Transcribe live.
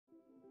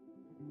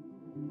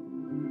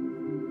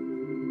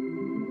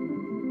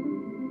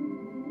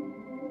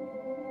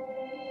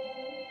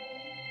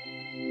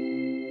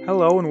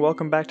Hello and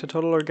welcome back to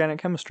Total Organic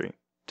Chemistry.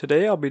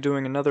 Today I'll be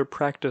doing another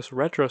practice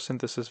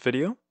retrosynthesis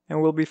video,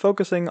 and we'll be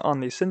focusing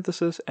on the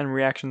synthesis and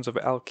reactions of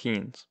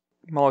alkenes,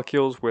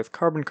 molecules with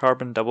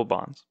carbon-carbon double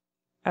bonds.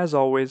 As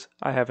always,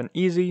 I have an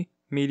easy,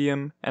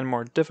 medium, and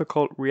more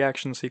difficult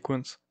reaction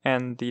sequence,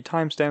 and the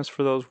timestamps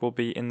for those will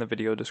be in the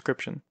video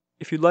description.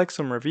 If you'd like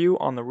some review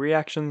on the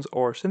reactions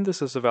or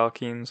synthesis of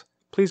alkenes,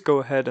 please go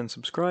ahead and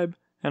subscribe,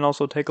 and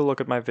also take a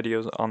look at my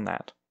videos on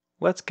that.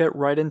 Let's get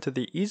right into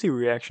the easy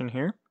reaction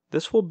here.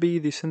 This will be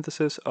the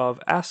synthesis of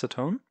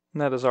acetone,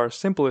 and that is our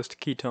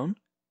simplest ketone,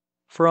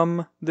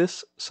 from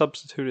this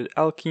substituted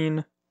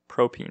alkene,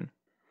 propene.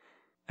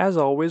 As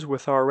always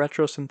with our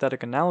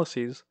retrosynthetic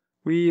analyses,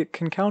 we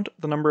can count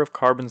the number of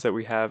carbons that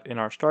we have in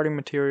our starting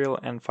material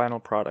and final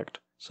product.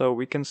 So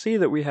we can see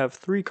that we have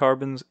 3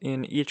 carbons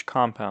in each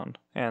compound,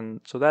 and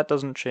so that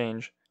doesn't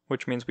change,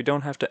 which means we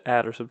don't have to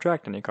add or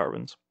subtract any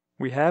carbons.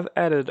 We have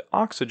added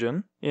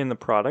oxygen in the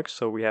product,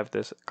 so we have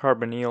this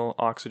carbonyl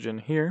oxygen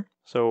here,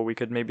 so we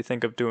could maybe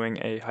think of doing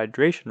a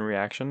hydration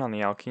reaction on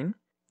the alkene.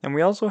 And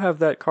we also have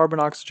that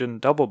carbon-oxygen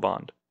double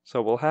bond,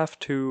 so we'll have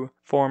to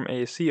form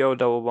a CO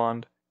double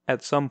bond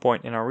at some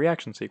point in our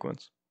reaction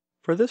sequence.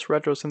 For this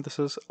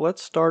retrosynthesis,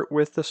 let's start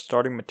with the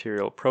starting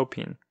material,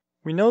 propene.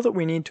 We know that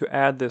we need to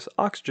add this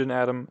oxygen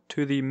atom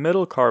to the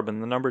middle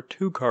carbon, the number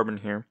 2 carbon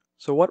here.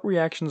 So what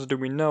reactions do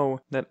we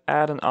know that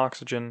add an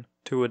oxygen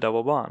to a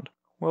double bond?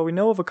 Well, we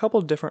know of a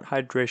couple different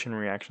hydration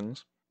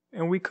reactions,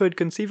 and we could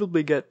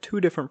conceivably get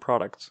 2 different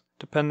products,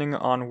 depending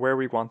on where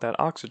we want that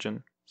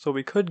oxygen. So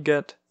we could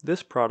get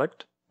this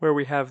product, where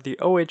we have the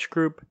OH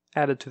group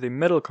added to the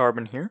middle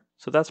carbon here,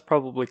 so that's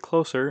probably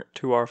closer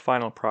to our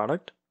final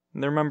product.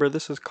 And remember,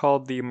 this is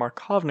called the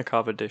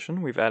Markovnikov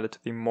addition. We've added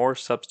to the more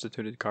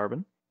substituted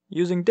carbon.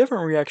 Using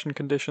different reaction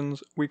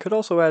conditions, we could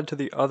also add to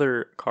the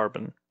other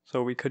carbon,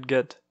 so we could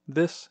get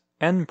this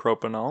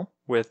N-propanol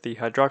with the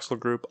hydroxyl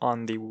group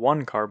on the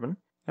 1 carbon,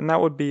 and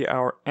that would be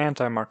our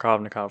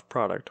anti-Markovnikov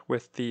product,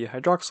 with the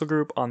hydroxyl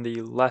group on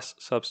the less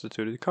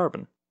substituted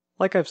carbon.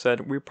 Like I've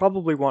said, we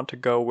probably want to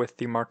go with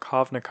the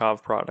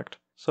Markovnikov product.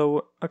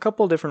 So a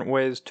couple different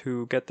ways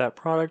to get that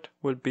product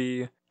would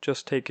be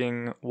just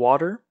taking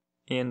water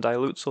in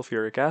dilute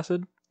sulfuric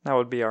acid. That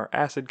would be our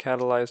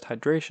acid-catalyzed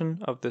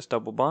hydration of this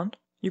double bond.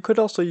 You could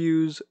also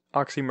use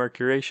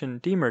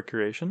oxymercuration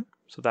demercuration,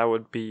 so that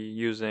would be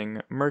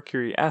using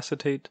mercury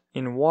acetate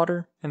in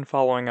water and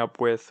following up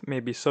with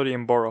maybe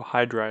sodium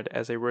borohydride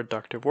as a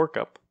reductive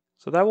workup.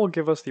 So that will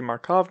give us the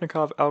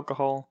Markovnikov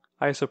alcohol,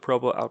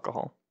 isopropyl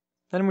alcohol.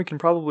 Then we can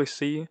probably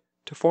see,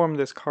 to form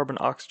this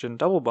carbon-oxygen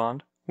double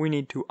bond, we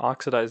need to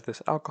oxidize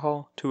this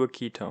alcohol to a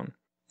ketone.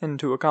 And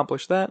to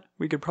accomplish that,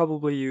 we could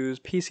probably use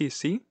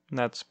PCC, and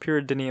that's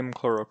pyridinium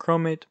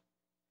chlorochromate,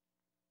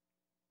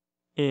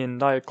 in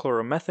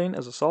dichloromethane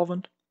as a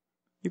solvent.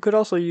 You could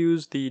also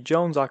use the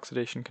Jones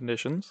oxidation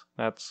conditions,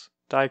 that's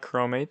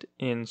dichromate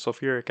in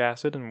sulfuric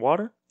acid and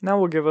water, and that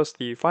will give us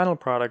the final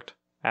product,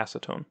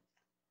 acetone.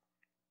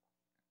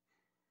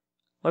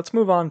 Let's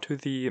move on to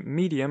the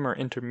medium or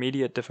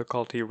intermediate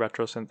difficulty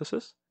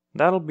retrosynthesis.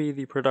 That'll be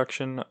the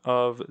production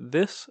of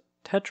this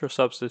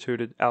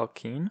tetrasubstituted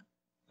alkene,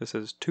 this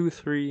is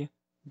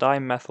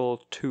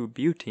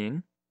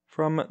 2,3-dimethyl-2-butene,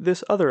 from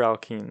this other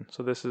alkene,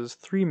 so this is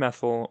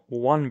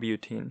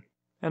 3-methyl-1-butene.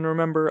 And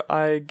remember,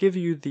 I give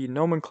you the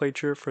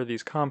nomenclature for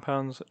these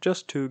compounds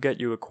just to get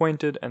you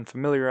acquainted and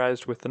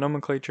familiarized with the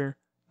nomenclature,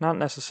 not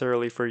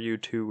necessarily for you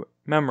to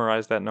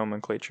memorize that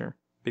nomenclature,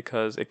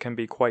 because it can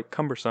be quite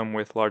cumbersome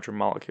with larger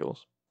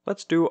molecules.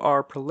 Let's do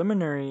our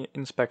preliminary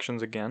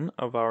inspections again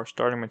of our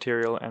starting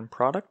material and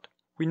product.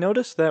 We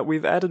notice that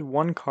we've added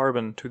 1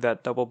 carbon to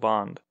that double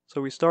bond, so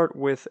we start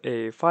with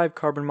a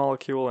 5-carbon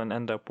molecule and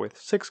end up with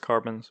 6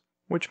 carbons,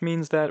 which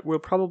means that we'll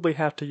probably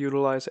have to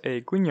utilize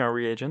a Grignard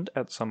reagent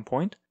at some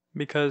point,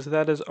 because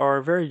that is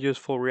our very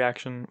useful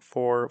reaction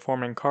for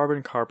forming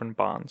carbon-carbon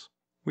bonds.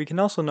 We can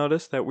also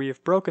notice that we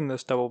have broken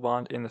this double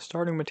bond in the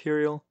starting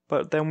material,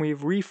 but then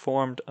we've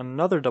reformed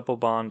another double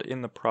bond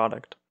in the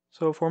product.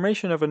 So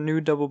formation of a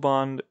new double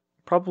bond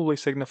probably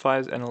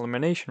signifies an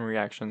elimination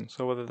reaction,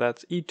 so whether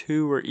that's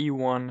E2 or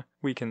E1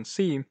 we can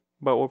see,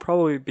 but we'll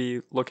probably be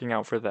looking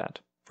out for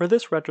that. For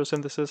this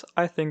retrosynthesis,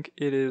 I think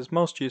it is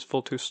most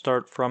useful to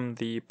start from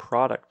the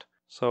product.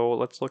 So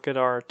let's look at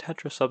our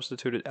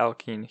tetrasubstituted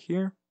alkene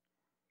here.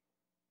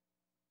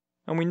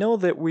 And we know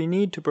that we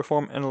need to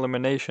perform an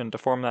elimination to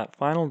form that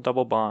final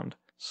double bond.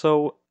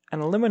 So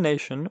an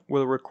elimination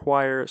will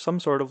require some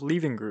sort of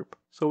leaving group.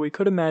 So we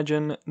could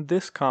imagine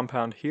this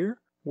compound here,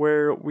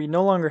 where we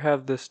no longer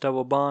have this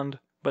double bond,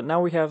 but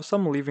now we have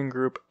some leaving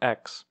group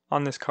X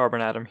on this carbon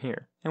atom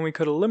here, and we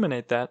could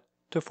eliminate that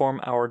to form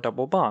our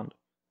double bond.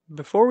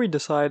 Before we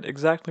decide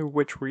exactly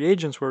which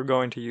reagents we're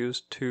going to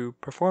use to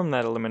perform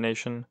that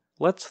elimination,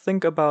 let's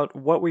think about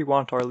what we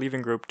want our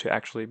leaving group to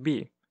actually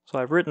be. So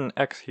I've written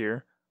X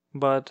here,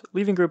 but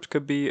leaving groups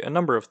could be a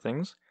number of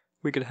things.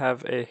 We could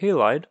have a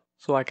halide,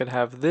 so I could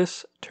have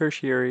this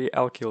tertiary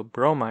alkyl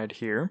bromide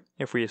here,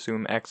 if we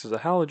assume X is a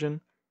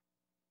halogen.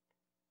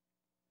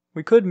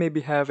 We could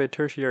maybe have a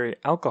tertiary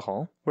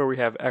alcohol where we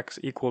have X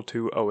equal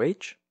to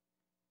OH.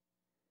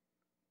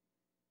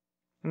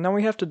 And now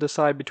we have to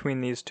decide between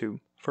these two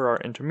for our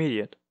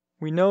intermediate.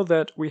 We know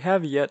that we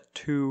have yet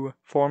to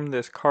form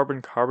this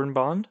carbon-carbon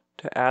bond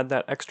to add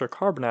that extra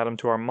carbon atom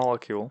to our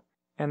molecule,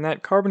 and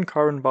that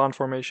carbon-carbon bond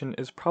formation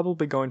is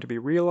probably going to be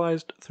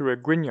realized through a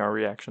Grignard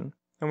reaction.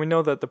 And we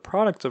know that the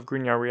products of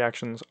Grignard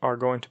reactions are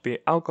going to be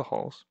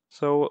alcohols.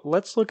 So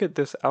let's look at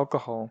this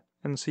alcohol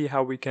and see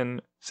how we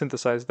can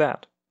synthesize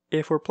that.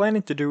 If we're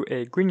planning to do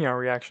a Grignard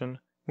reaction,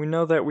 we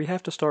know that we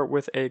have to start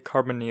with a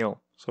carbonyl,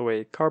 so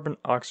a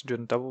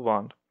carbon-oxygen double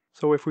bond.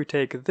 So if we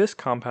take this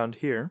compound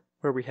here,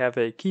 where we have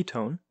a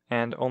ketone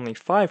and only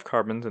 5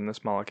 carbons in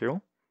this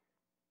molecule,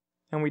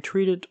 and we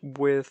treat it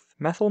with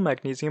methyl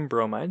magnesium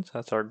bromide, so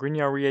that's our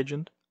Grignard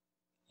reagent,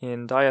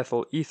 in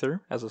diethyl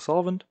ether as a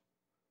solvent,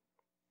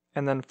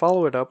 and then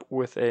follow it up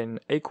with an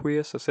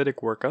aqueous acidic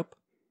workup,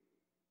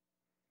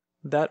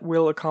 that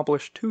will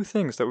accomplish two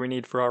things that we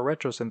need for our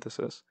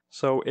retrosynthesis.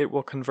 So it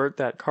will convert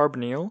that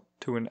carbonyl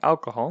to an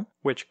alcohol,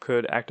 which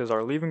could act as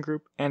our leaving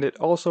group, and it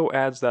also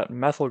adds that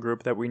methyl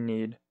group that we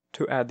need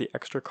to add the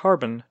extra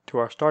carbon to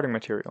our starting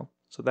material.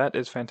 So that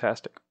is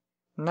fantastic.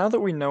 Now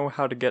that we know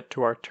how to get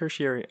to our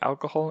tertiary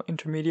alcohol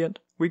intermediate,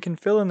 we can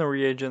fill in the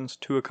reagents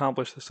to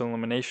accomplish this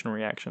elimination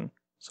reaction.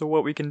 So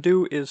what we can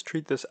do is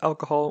treat this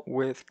alcohol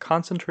with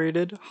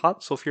concentrated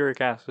hot sulfuric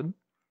acid,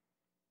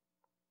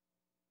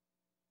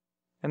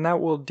 and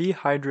that will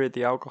dehydrate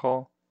the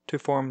alcohol to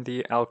form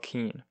the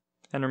alkene.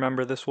 And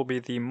remember, this will be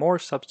the more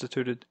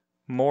substituted,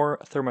 more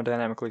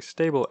thermodynamically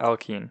stable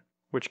alkene,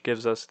 which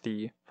gives us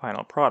the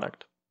final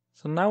product.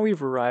 So now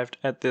we've arrived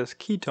at this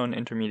ketone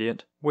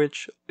intermediate,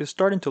 which is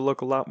starting to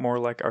look a lot more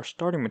like our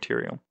starting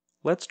material.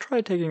 Let's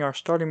try taking our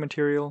starting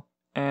material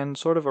and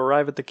sort of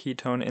arrive at the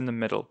ketone in the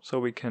middle, so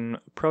we can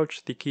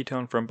approach the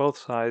ketone from both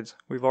sides.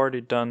 We've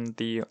already done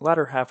the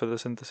latter half of the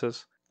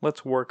synthesis.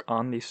 Let's work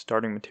on the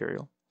starting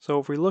material. So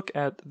if we look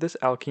at this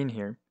alkene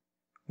here,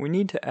 we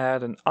need to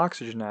add an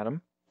oxygen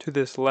atom to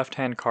this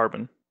left-hand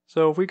carbon.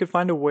 So if we could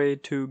find a way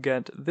to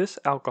get this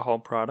alcohol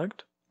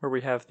product, where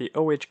we have the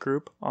OH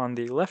group on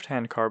the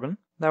left-hand carbon,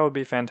 that would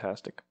be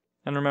fantastic.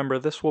 And remember,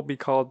 this will be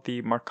called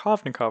the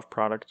Markovnikov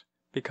product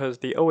because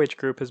the OH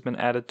group has been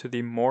added to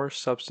the more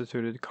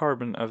substituted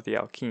carbon of the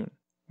alkene.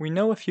 We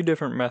know a few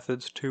different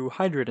methods to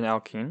hydrate an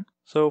alkene,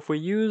 so if we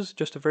use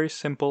just a very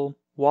simple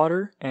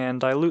water and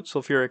dilute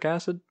sulfuric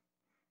acid,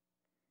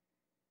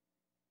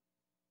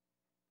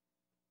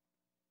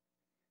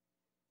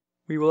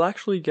 we will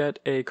actually get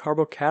a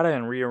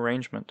carbocation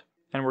rearrangement,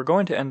 and we're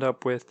going to end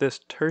up with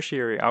this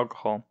tertiary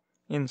alcohol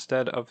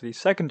instead of the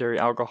secondary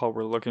alcohol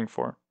we're looking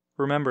for.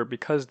 Remember,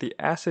 because the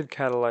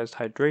acid-catalyzed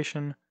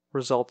hydration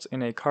results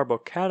in a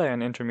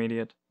carbocation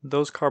intermediate,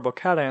 those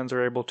carbocations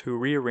are able to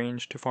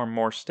rearrange to form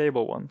more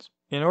stable ones.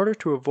 In order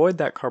to avoid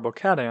that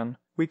carbocation,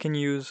 we can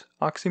use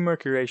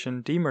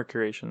oxymercuration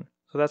demercuration.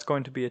 So that's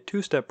going to be a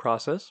two-step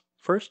process.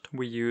 First,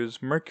 we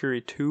use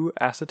mercury 2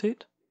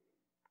 acetate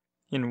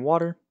in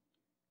water,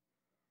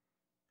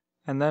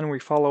 and then we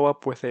follow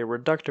up with a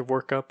reductive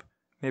workup,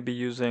 maybe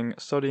using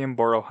sodium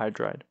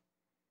borohydride.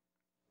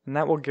 And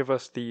that will give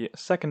us the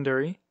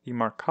secondary, the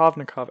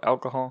Markovnikov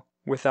alcohol,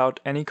 without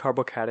any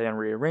carbocation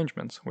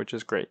rearrangements, which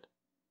is great.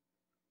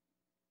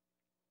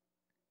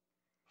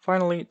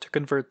 Finally, to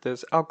convert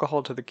this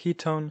alcohol to the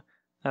ketone,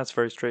 that's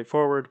very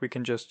straightforward. We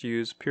can just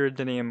use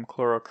pyridinium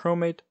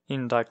chlorochromate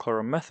in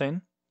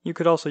dichloromethane. You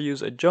could also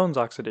use a Jones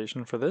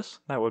oxidation for this.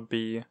 That would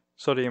be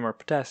sodium or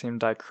potassium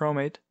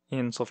dichromate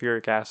in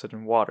sulfuric acid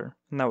and water,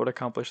 and that would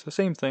accomplish the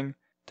same thing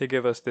to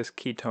give us this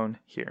ketone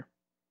here.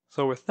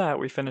 So with that,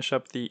 we finish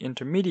up the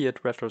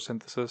intermediate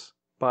retrosynthesis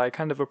by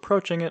kind of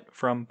approaching it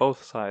from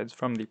both sides,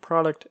 from the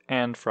product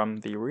and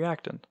from the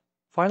reactant.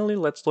 Finally,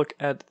 let's look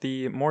at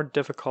the more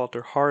difficult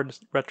or hard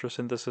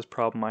retrosynthesis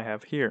problem I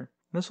have here.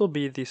 This will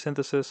be the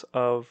synthesis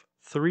of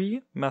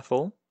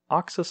 3-methyl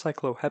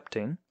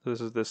oxycycloheptane,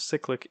 this is the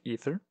cyclic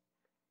ether,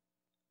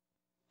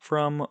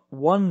 from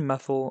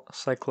 1-methyl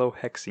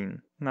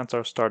cyclohexene, and that's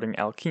our starting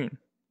alkene.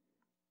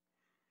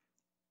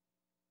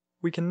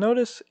 We can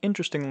notice,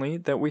 interestingly,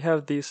 that we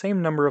have the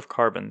same number of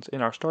carbons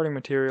in our starting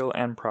material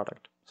and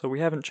product, so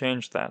we haven't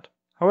changed that.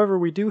 However,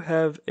 we do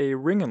have a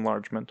ring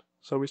enlargement,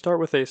 so we start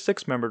with a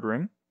 6-membered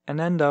ring and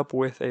end up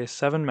with a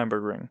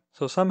 7-membered ring.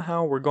 So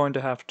somehow we're going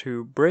to have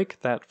to break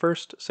that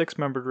first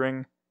 6-membered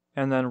ring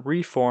and then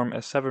reform a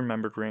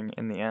 7-membered ring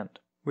in the end.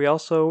 We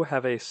also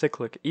have a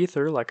cyclic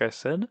ether, like I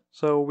said,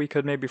 so we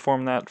could maybe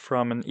form that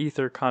from an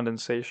ether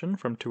condensation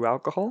from 2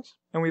 alcohols.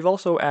 And we've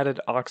also added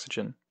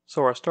oxygen.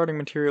 So our starting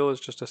material is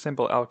just a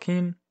simple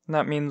alkene, and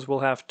that means we'll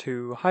have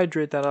to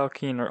hydrate that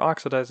alkene or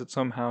oxidize it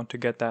somehow to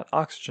get that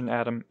oxygen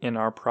atom in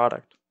our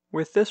product.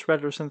 With this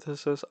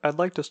retrosynthesis, I'd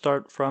like to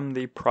start from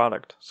the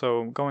product,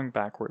 so going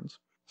backwards.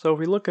 So if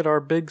we look at our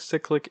big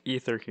cyclic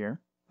ether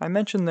here, I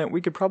mentioned that we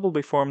could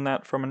probably form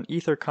that from an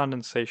ether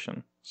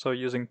condensation, so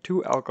using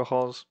 2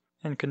 alcohols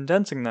and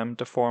condensing them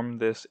to form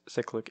this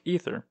cyclic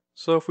ether.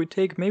 So if we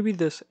take maybe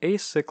this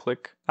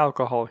acyclic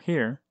alcohol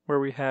here, where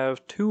we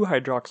have two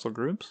hydroxyl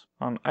groups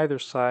on either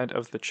side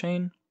of the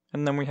chain,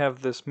 and then we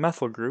have this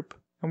methyl group,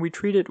 and we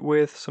treat it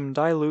with some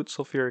dilute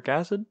sulfuric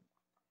acid,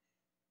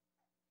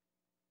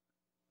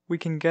 we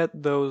can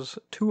get those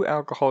two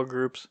alcohol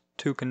groups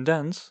to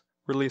condense,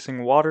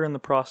 releasing water in the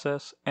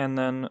process, and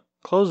then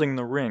closing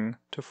the ring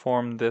to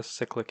form this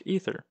cyclic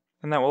ether.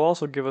 And that will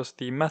also give us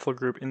the methyl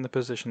group in the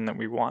position that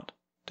we want.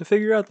 To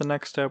figure out the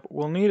next step,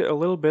 we'll need a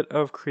little bit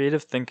of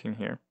creative thinking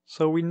here.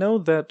 So we know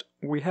that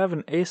we have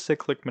an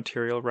acyclic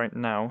material right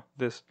now,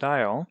 this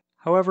diol.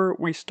 However,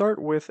 we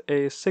start with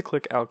a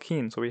cyclic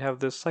alkene, so we have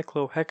this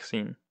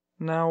cyclohexene.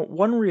 Now,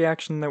 one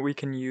reaction that we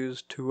can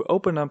use to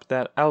open up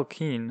that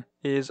alkene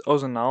is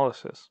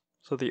ozonolysis.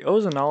 So the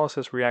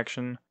ozonolysis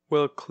reaction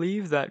will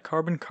cleave that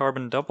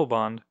carbon-carbon double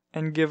bond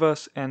and give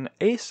us an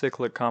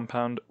acyclic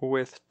compound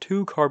with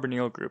two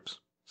carbonyl groups.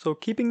 So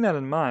keeping that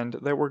in mind,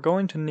 that we're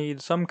going to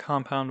need some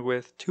compound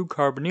with two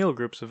carbonyl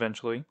groups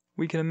eventually,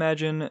 we can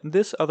imagine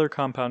this other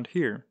compound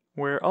here,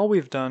 where all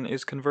we've done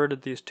is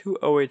converted these two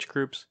OH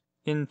groups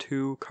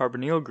into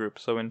carbonyl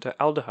groups, so into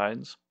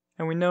aldehydes.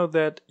 And we know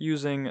that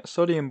using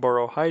sodium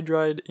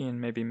borohydride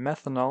in maybe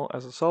methanol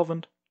as a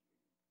solvent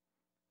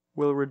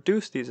will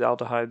reduce these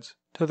aldehydes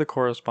to the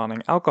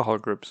corresponding alcohol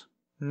groups.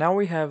 Now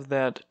we have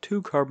that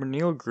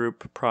 2-carbonyl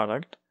group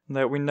product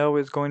that we know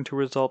is going to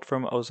result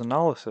from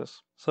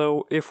ozonolysis.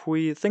 So if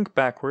we think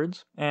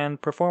backwards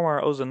and perform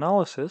our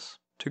ozonolysis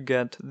to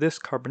get this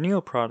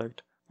carbonyl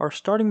product, our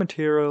starting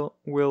material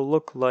will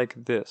look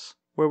like this,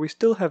 where we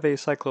still have a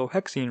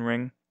cyclohexene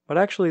ring, but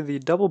actually the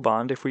double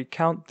bond, if we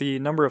count the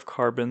number of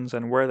carbons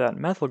and where that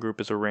methyl group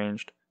is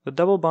arranged, the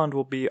double bond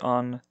will be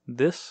on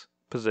this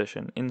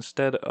position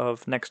instead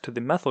of next to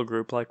the methyl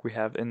group like we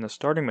have in the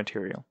starting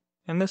material.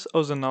 And this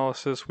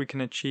ozonolysis we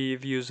can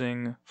achieve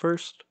using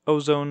first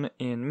ozone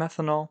in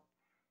methanol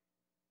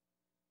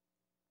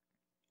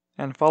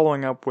and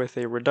following up with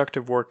a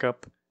reductive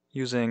workup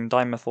using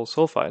dimethyl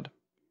sulfide.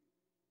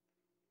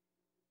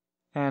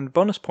 And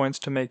bonus points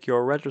to make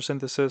your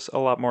retrosynthesis a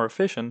lot more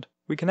efficient,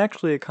 we can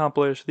actually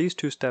accomplish these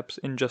two steps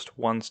in just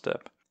one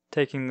step,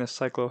 taking this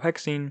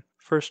cyclohexene,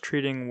 first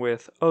treating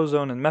with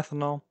ozone and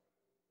methanol,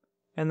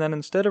 and then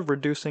instead of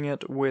reducing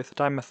it with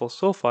dimethyl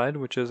sulfide,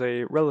 which is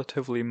a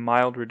relatively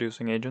mild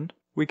reducing agent,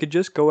 we could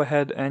just go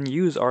ahead and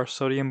use our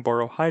sodium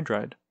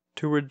borohydride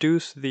to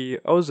reduce the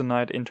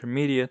ozonide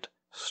intermediate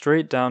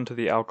straight down to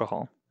the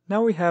alcohol.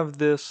 Now we have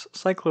this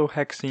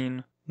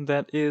cyclohexene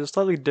that is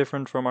slightly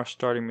different from our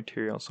starting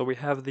material, so we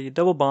have the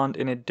double bond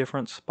in a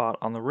different spot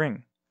on the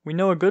ring. We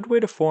know a good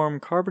way to form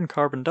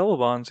carbon-carbon double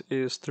bonds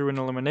is through an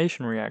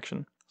elimination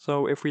reaction.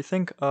 So if we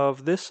think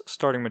of this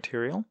starting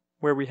material,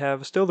 where we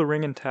have still the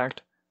ring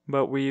intact,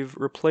 but we've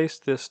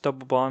replaced this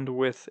double bond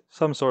with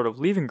some sort of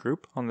leaving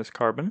group on this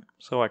carbon,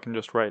 so I can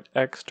just write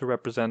X to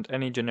represent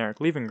any generic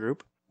leaving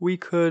group, we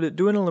could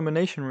do an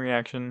elimination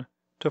reaction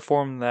to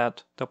form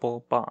that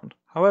double bond.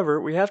 However,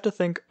 we have to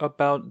think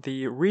about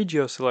the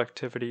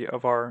regioselectivity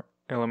of our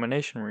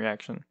elimination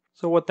reaction.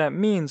 So what that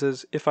means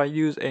is if I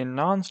use a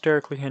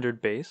non-sterically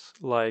hindered base,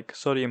 like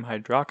sodium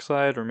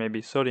hydroxide or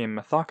maybe sodium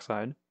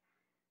methoxide,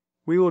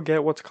 we will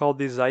get what's called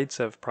the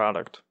Zaitsev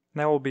product.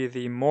 That will be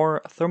the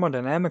more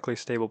thermodynamically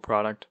stable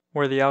product,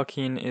 where the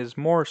alkene is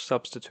more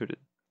substituted.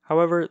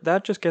 However,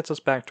 that just gets us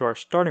back to our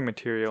starting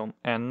material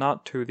and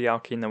not to the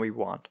alkene that we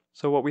want.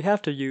 So what we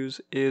have to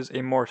use is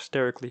a more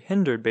sterically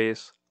hindered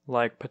base,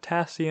 like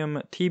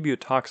potassium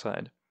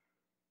T-butoxide,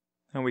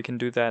 and we can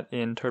do that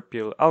in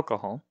terpyl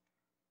alcohol,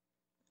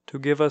 to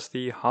give us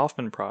the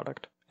Hofmann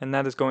product, and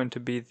that is going to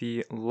be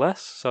the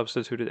less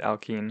substituted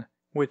alkene,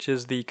 which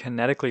is the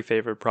kinetically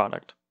favored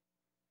product.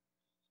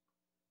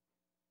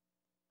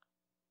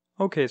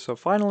 Okay, so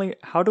finally,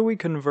 how do we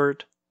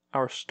convert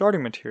our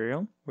starting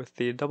material, with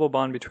the double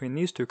bond between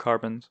these two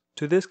carbons,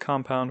 to this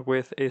compound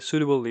with a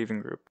suitable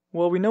leaving group?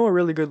 Well, we know a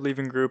really good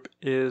leaving group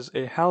is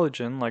a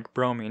halogen like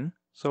bromine,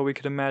 so we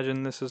could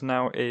imagine this is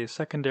now a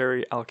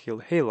secondary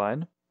alkyl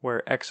halide,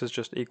 where X is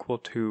just equal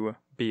to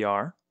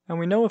Br. And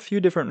we know a few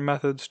different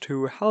methods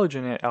to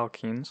halogenate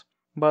alkenes,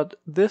 but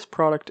this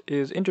product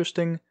is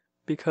interesting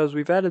because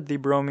we've added the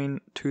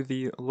bromine to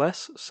the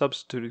less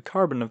substituted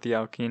carbon of the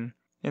alkene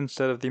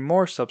instead of the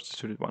more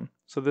substituted one.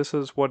 So this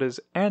is what is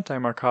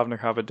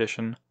anti-Markovnikov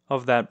addition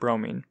of that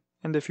bromine.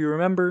 And if you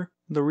remember,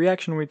 the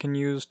reaction we can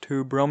use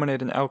to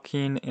brominate an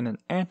alkene in an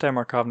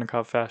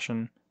anti-Markovnikov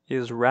fashion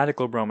is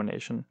radical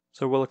bromination.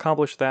 So we'll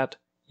accomplish that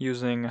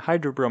using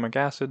hydrobromic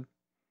acid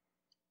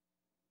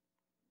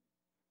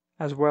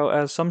as well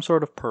as some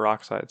sort of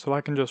peroxide. So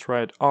I can just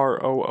write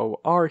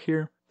ROOR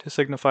here to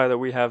signify that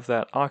we have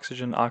that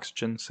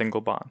oxygen-oxygen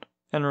single bond.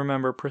 And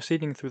remember,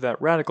 proceeding through that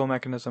radical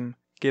mechanism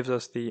gives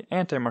us the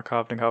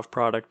anti-Markovnikov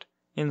product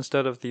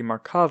instead of the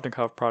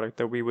Markovnikov product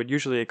that we would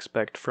usually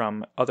expect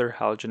from other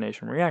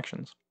halogenation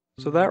reactions.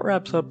 So that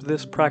wraps up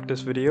this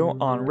practice video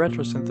on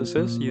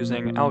retrosynthesis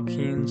using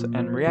alkenes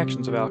and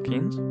reactions of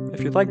alkenes.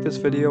 If you like this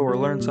video or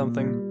learned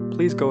something,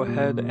 please go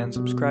ahead and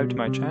subscribe to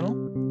my channel,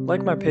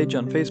 like my page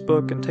on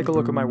Facebook, and take a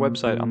look at my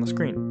website on the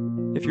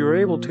screen. If you are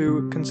able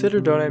to, consider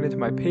donating to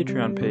my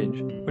Patreon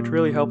page, which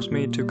really helps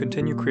me to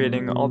continue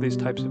creating all these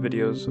types of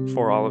videos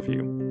for all of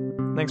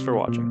you. Thanks for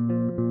watching.